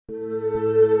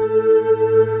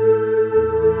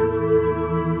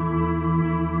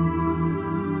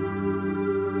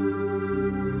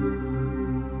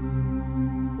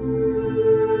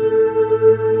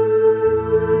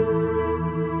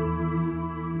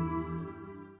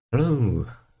Hello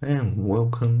and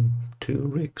welcome to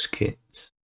Rick's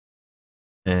Kits.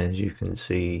 As you can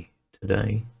see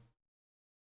today,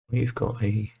 we've got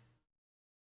a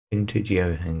vintage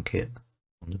Jo-han kit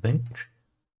on the bench.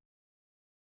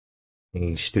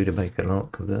 The Studebaker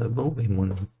Lark convertible in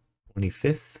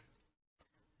 1/25th,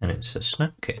 and it's a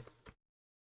snap kit.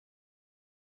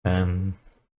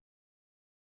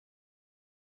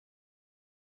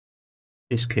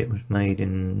 This kit was made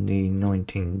in the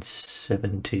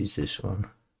 1970s, this one.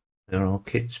 There are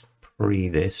kits pre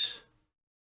this,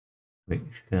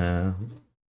 which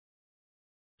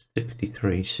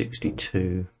 63,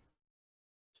 62,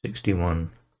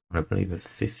 61, and I believe a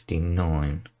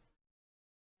 59.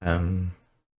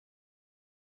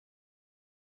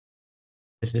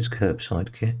 This is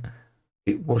curbside kit.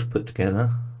 It was put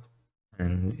together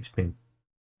and it's been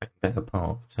taken back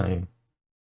apart, so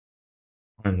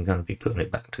I'm going to be putting it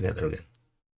back together again,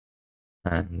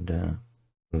 and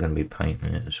I'm going to be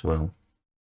painting it as well.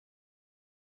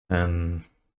 I've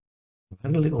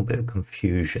had a little bit of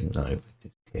confusion though with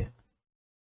this kit,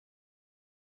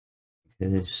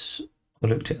 because I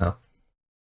looked it up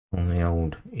on the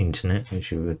old internet,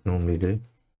 as you would normally do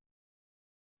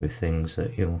with things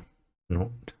that you're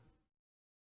not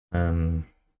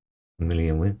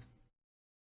familiar with.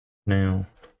 Now,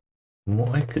 from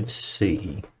what I could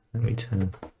see, let me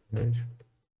turn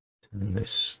this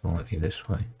slightly this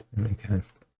way. There we go.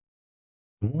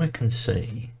 From what I can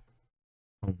see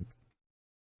on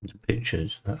the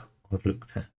pictures that I've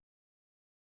looked at,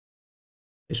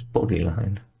 this body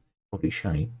line, body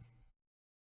shape,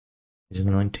 is a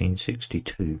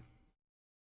 1962.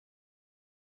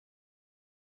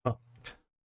 But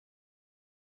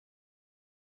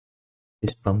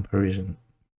this bumper isn't.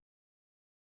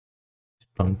 This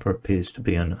bumper appears to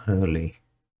be an early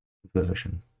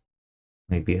version,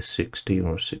 maybe a 60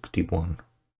 or a 61.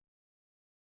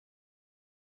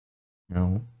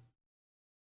 Now,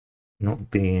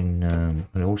 not being,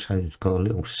 it also has got a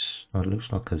little, it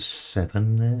looks like a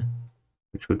 7 there,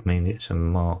 which would mean it's a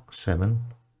Mark 7.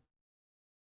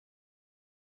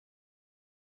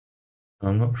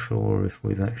 I'm not sure if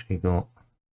we've actually got,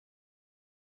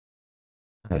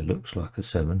 it looks like a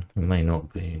 7, it may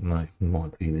not be, it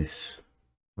might be this,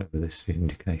 whatever this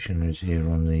indication is here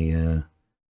on the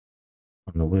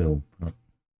wheel, but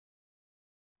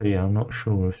yeah, I'm not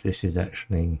sure if this is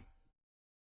actually,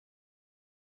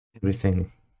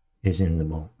 everything is in the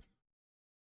box.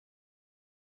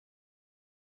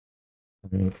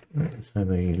 Let's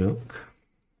have a look.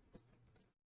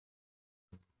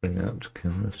 Bring it up to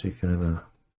camera so you can have a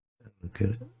look at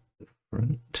it, the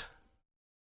front.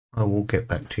 I will get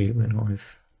back to you when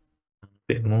I've done a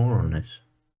bit more on this.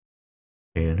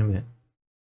 See you in a bit.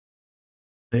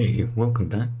 Hey, welcome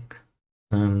back.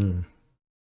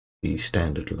 The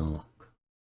standard Lark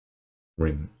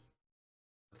rim.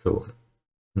 I thought,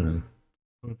 I'll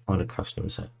find a custom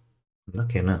set.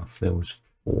 Lucky enough, there was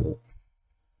 4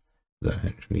 that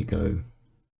actually go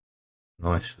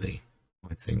nicely,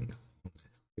 I think, on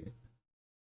this kit.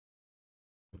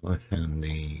 I found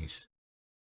these.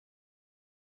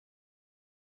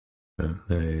 I don't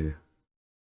know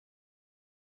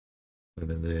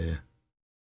whether their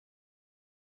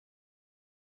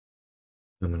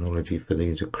terminology for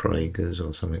these are Kragers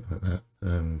or something like that,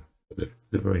 but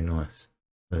they're very nice.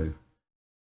 So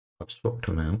I've swapped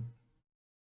them out,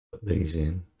 put these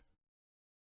in,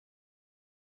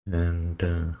 and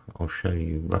I'll show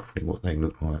you roughly what they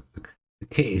look like. The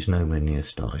kit is nowhere near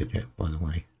started yet, by the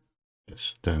way.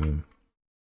 Just playing.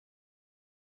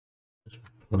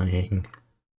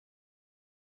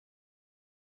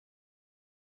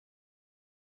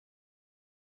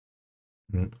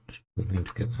 Just need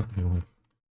to get that on.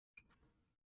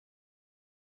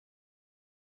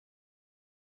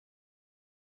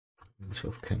 It's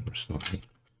off camera slightly.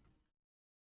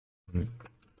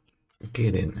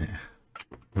 Get in there.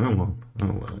 Oh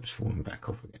well, it's falling back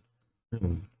off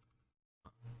again.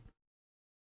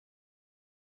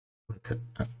 Look at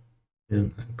that.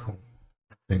 Isn't that cool?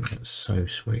 I think that's so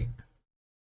sweet.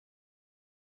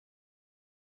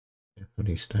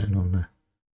 Definitely staying on there.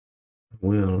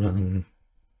 We'll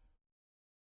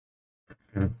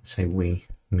say me,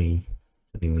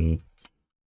 say me,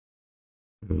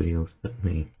 nobody else but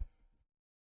me.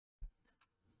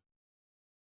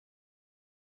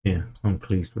 Yeah, I'm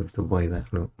pleased with the way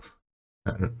that looks.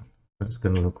 That's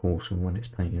going to look awesome when it's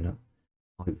painted up.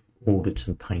 I've ordered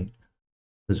some paint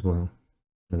as well,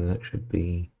 so that should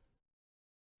be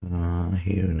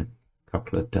here in a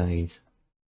couple of days,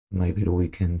 maybe the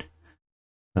weekend.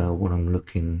 What I'm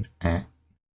looking at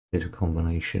is a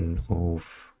combination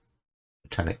of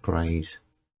metallic greys,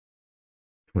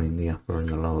 between the upper and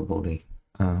the lower body.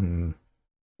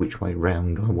 Which way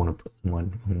round I want to put them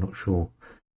on, I'm not sure.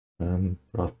 But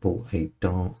I've bought a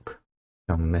dark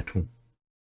gunmetal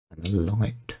and a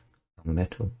light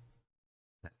gunmetal.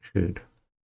 That should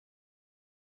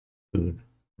good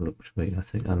look to me. I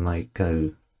think I might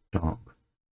go dark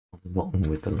on the bottom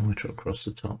with the lighter across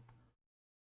the top.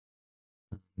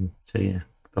 So yeah,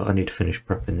 but I need to finish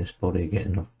prepping this body,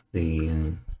 getting off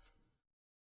the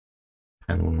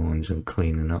panel lines and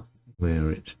cleaning up where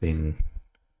it's been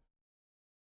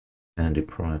sanded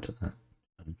prior to that.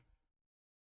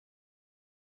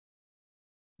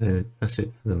 So that's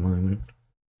it for the moment.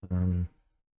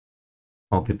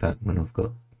 I'll be back when I've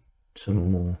got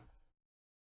some more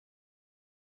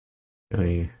to show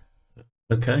you.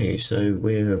 Okay, so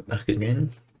we're back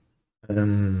again.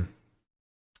 I've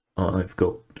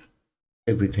got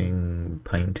everything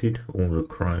painted, all the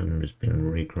chrome has been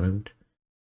re-chromed.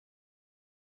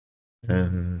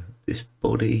 This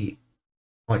body,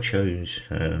 I chose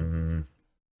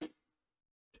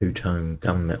two-tone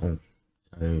gunmetal,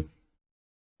 so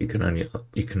you can only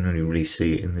really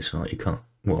see it in this light. You can't.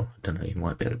 Well, I don't know. You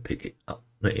might be able to pick it up.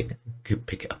 You could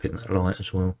pick it up in that light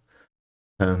as well.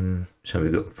 So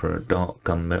we've got for a dark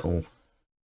gunmetal,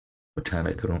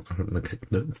 metallic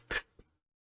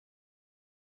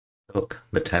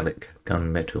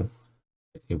gunmetal.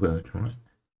 Get your words right.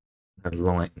 A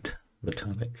light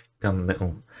metallic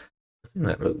gunmetal. I think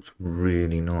that looks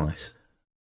really nice.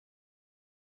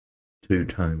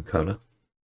 Two-tone colour.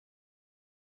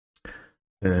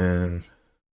 Get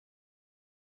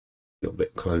a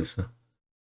bit closer.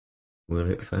 Will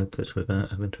it focus without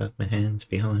having to have my hands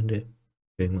behind it?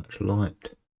 Too much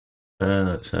light.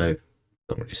 So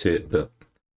don't really see it, but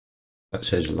that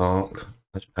says Lark.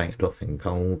 That's painted off in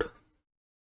gold.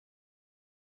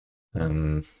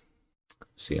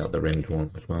 It's the other end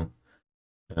one as well.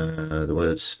 The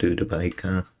word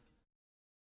Studebaker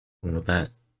on the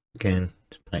back again.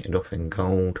 It's painted off in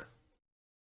gold.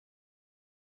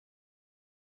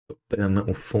 Got bare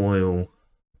metal foil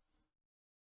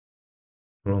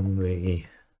from the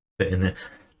bit in there.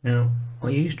 Now I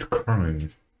used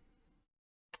chrome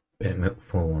bare metal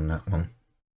foil on that one,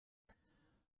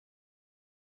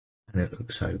 and it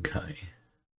looks okay.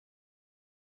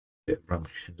 Bit of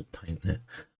rubbish in the paint there.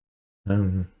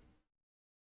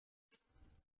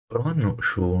 But I'm not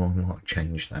sure. I might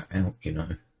change that out, you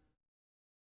know,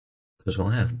 because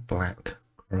I have black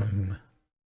chrome.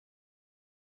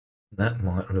 That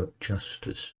might look just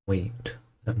as sweet.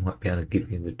 That might be able to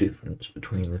give you the difference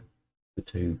between the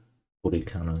two body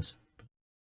colours.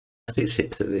 As it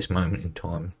sits at this moment in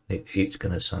time, it's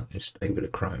going to stay with the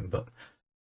chrome, but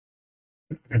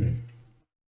I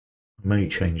may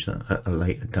change that at a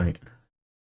later date.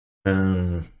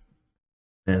 Now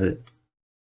that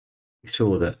you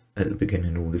saw that at the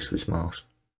beginning all this was masked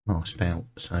out,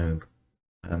 so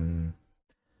the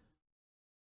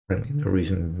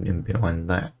reason behind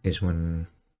that is when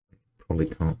you probably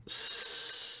can't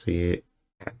see it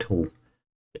at all.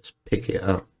 Let's pick it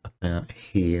up about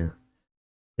here.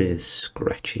 There's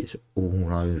scratches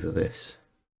all over this,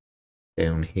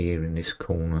 down here in this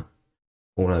corner,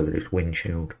 all over this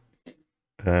windshield.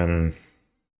 The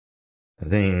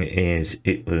thing is,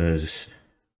 it was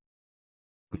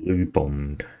glue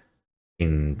bombed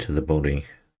into the body,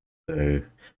 so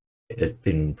it had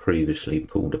been previously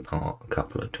pulled apart a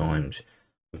couple of times,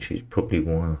 which is probably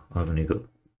why I've only got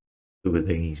 2 of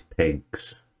these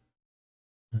pegs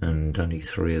and only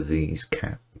 3 of these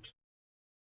caps.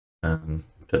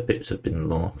 So bits have been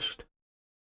lost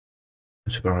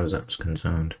as far as that's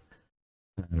concerned,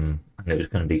 and it was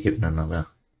going to be given another,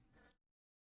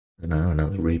 I don't know,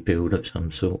 another rebuild of some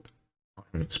sort. I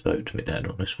haven't spoke to my dad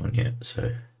on this one yet,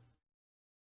 so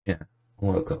yeah.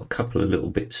 Well, I've got a couple of little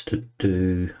bits to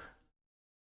do.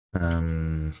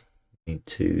 Need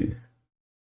to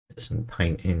get some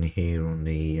paint in here on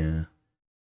the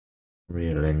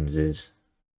rear lenses.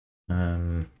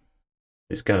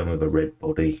 It's going with a red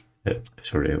body.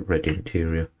 Sorry, a red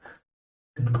interior.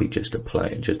 It's going to be just a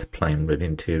plain red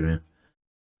interior.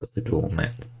 Got the door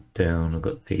mat down. I've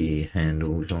got the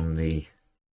handles on the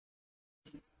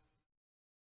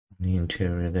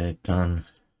interior there done.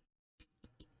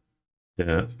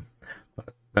 Yeah,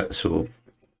 that sort of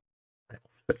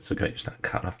fits against that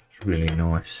colour. It's really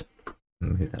nice.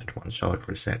 Move that to one side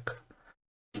for a sec.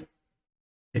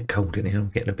 Bit cold in here. I'm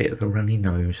getting a bit of a runny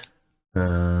nose.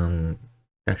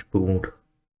 Dashboard.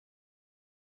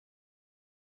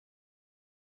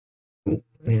 Oh,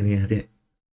 nearly had it.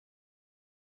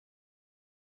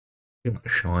 Too much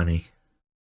shiny.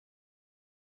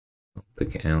 I'll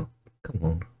pick it out. Come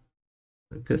on.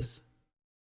 Focus.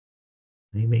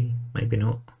 Maybe, maybe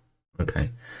not. Okay,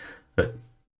 but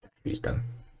she's done.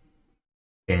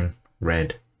 Again,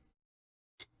 red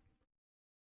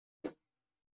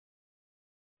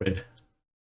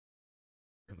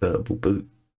convertible boot.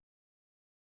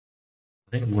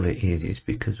 I think what it is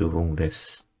because of all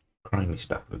this chromey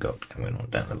stuff we've got going on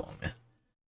down the line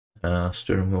there.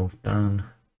 Steering wheel done.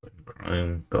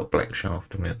 Chrome, got a black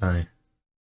shaft on it though.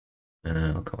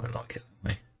 I quite like it that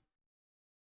way.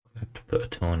 I have to put a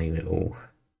tiny little.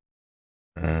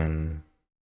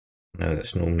 No,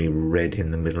 that's normally red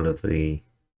in the middle of the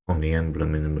on the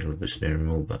emblem in the middle of the steering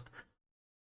wheel, but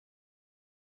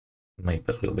I may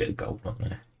put a little bit of gold on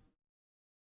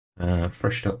there.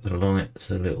 Freshed up the lights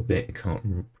a little bit. You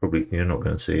can't probably you're not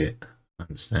going to see it. I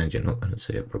understand you're not going to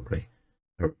see it properly.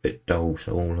 They're a bit dull,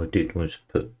 so all I did was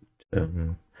put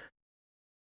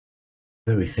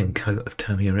very thin coat of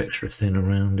Tamiya extra thin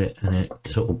around it, and it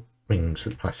sort of brings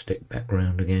the plastic back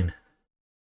round again.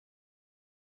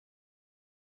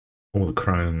 All the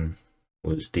chrome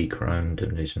was dechromed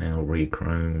and is now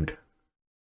re-chromed.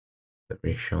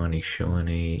 Very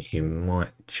shiny. You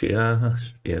might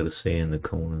just be able to see in the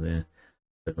corner there,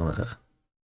 but like that.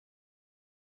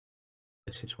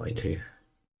 This is way too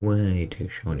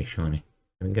shiny. Can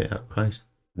we get it up close?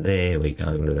 There we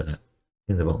go. Look at that.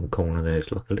 In the bottom corner,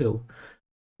 there's like a little.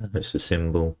 It's a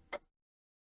symbol.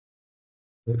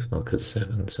 Looks like a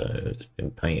 7, so it's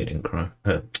been painted in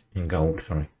gold.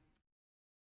 Sorry.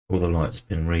 All the lights have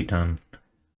been redone,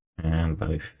 and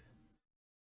both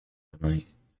the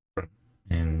front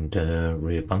and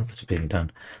rear bumpers have been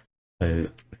done. So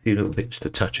a few little bits to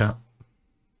touch up,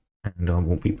 and I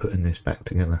will be putting this back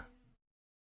together.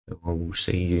 So I will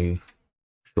see you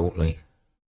shortly.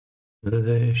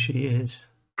 There she is.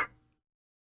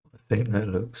 I think that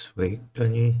looks sweet,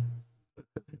 don't you?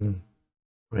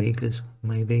 Raegers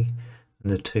maybe,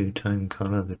 and the two-tone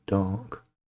colour, the dark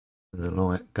and the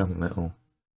light gunmetal.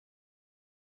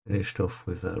 Finished off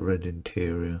with that red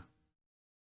interior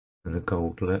and the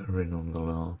gold lettering on the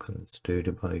Lark and the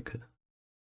Studebaker.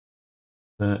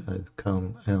 That has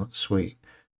come out sweet.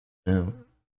 Now,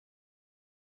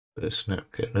 the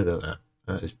snapkit, look at that.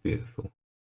 That is beautiful.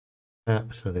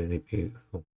 Absolutely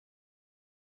beautiful.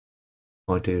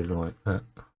 I do like that,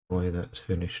 the way that's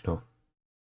finished off.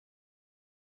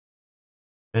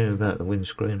 And about the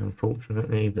windscreen,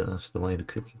 unfortunately, but that's the way the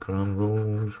cookie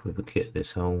crumbles with a kit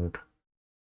this old.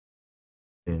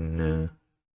 In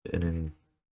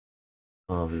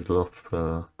father's loft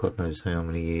for God knows how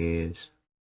many years.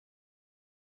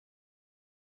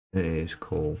 It is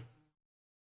cool.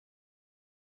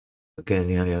 Again,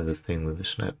 the only other thing with a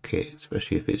snap kit,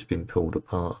 especially if it's been pulled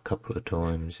apart a couple of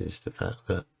times, is the fact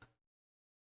that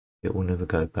it will never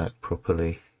go back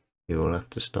properly. You will have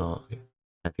to start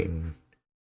adding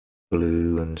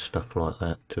glue and stuff like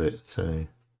that to it. So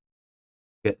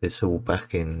get this all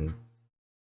back in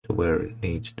to where it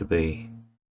needs to be.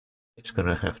 It's going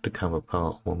to have to come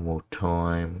apart one more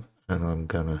time, and I'm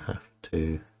going to have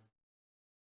to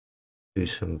do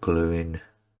some gluing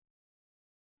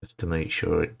just to make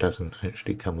sure it doesn't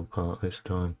actually come apart this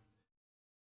time.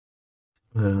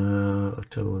 I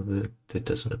tell you that there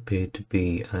doesn't appear to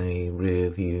be a rear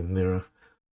view mirror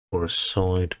or a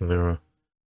side mirror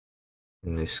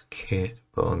in this kit,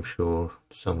 but I'm sure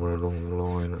somewhere along the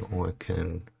line I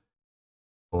can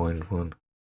find one.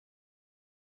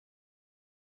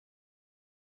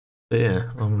 But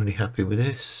yeah, I'm really happy with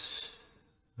this.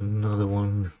 Another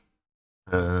one.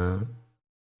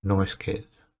 Nice kit.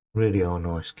 Really are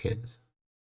nice kits.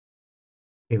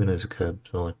 Even as a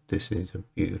curbside, this is a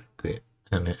beautiful kit,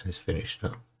 and it has finished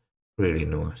up really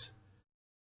nice.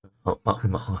 I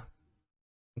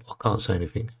can't say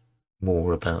anything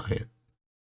more about it.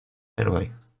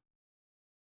 Anyway,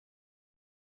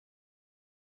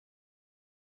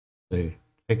 so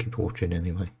thank you for watching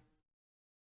anyway,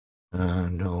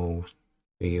 and I'll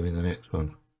see you in the next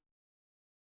one.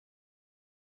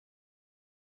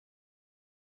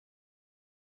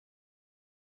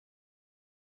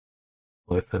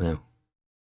 Bye for now.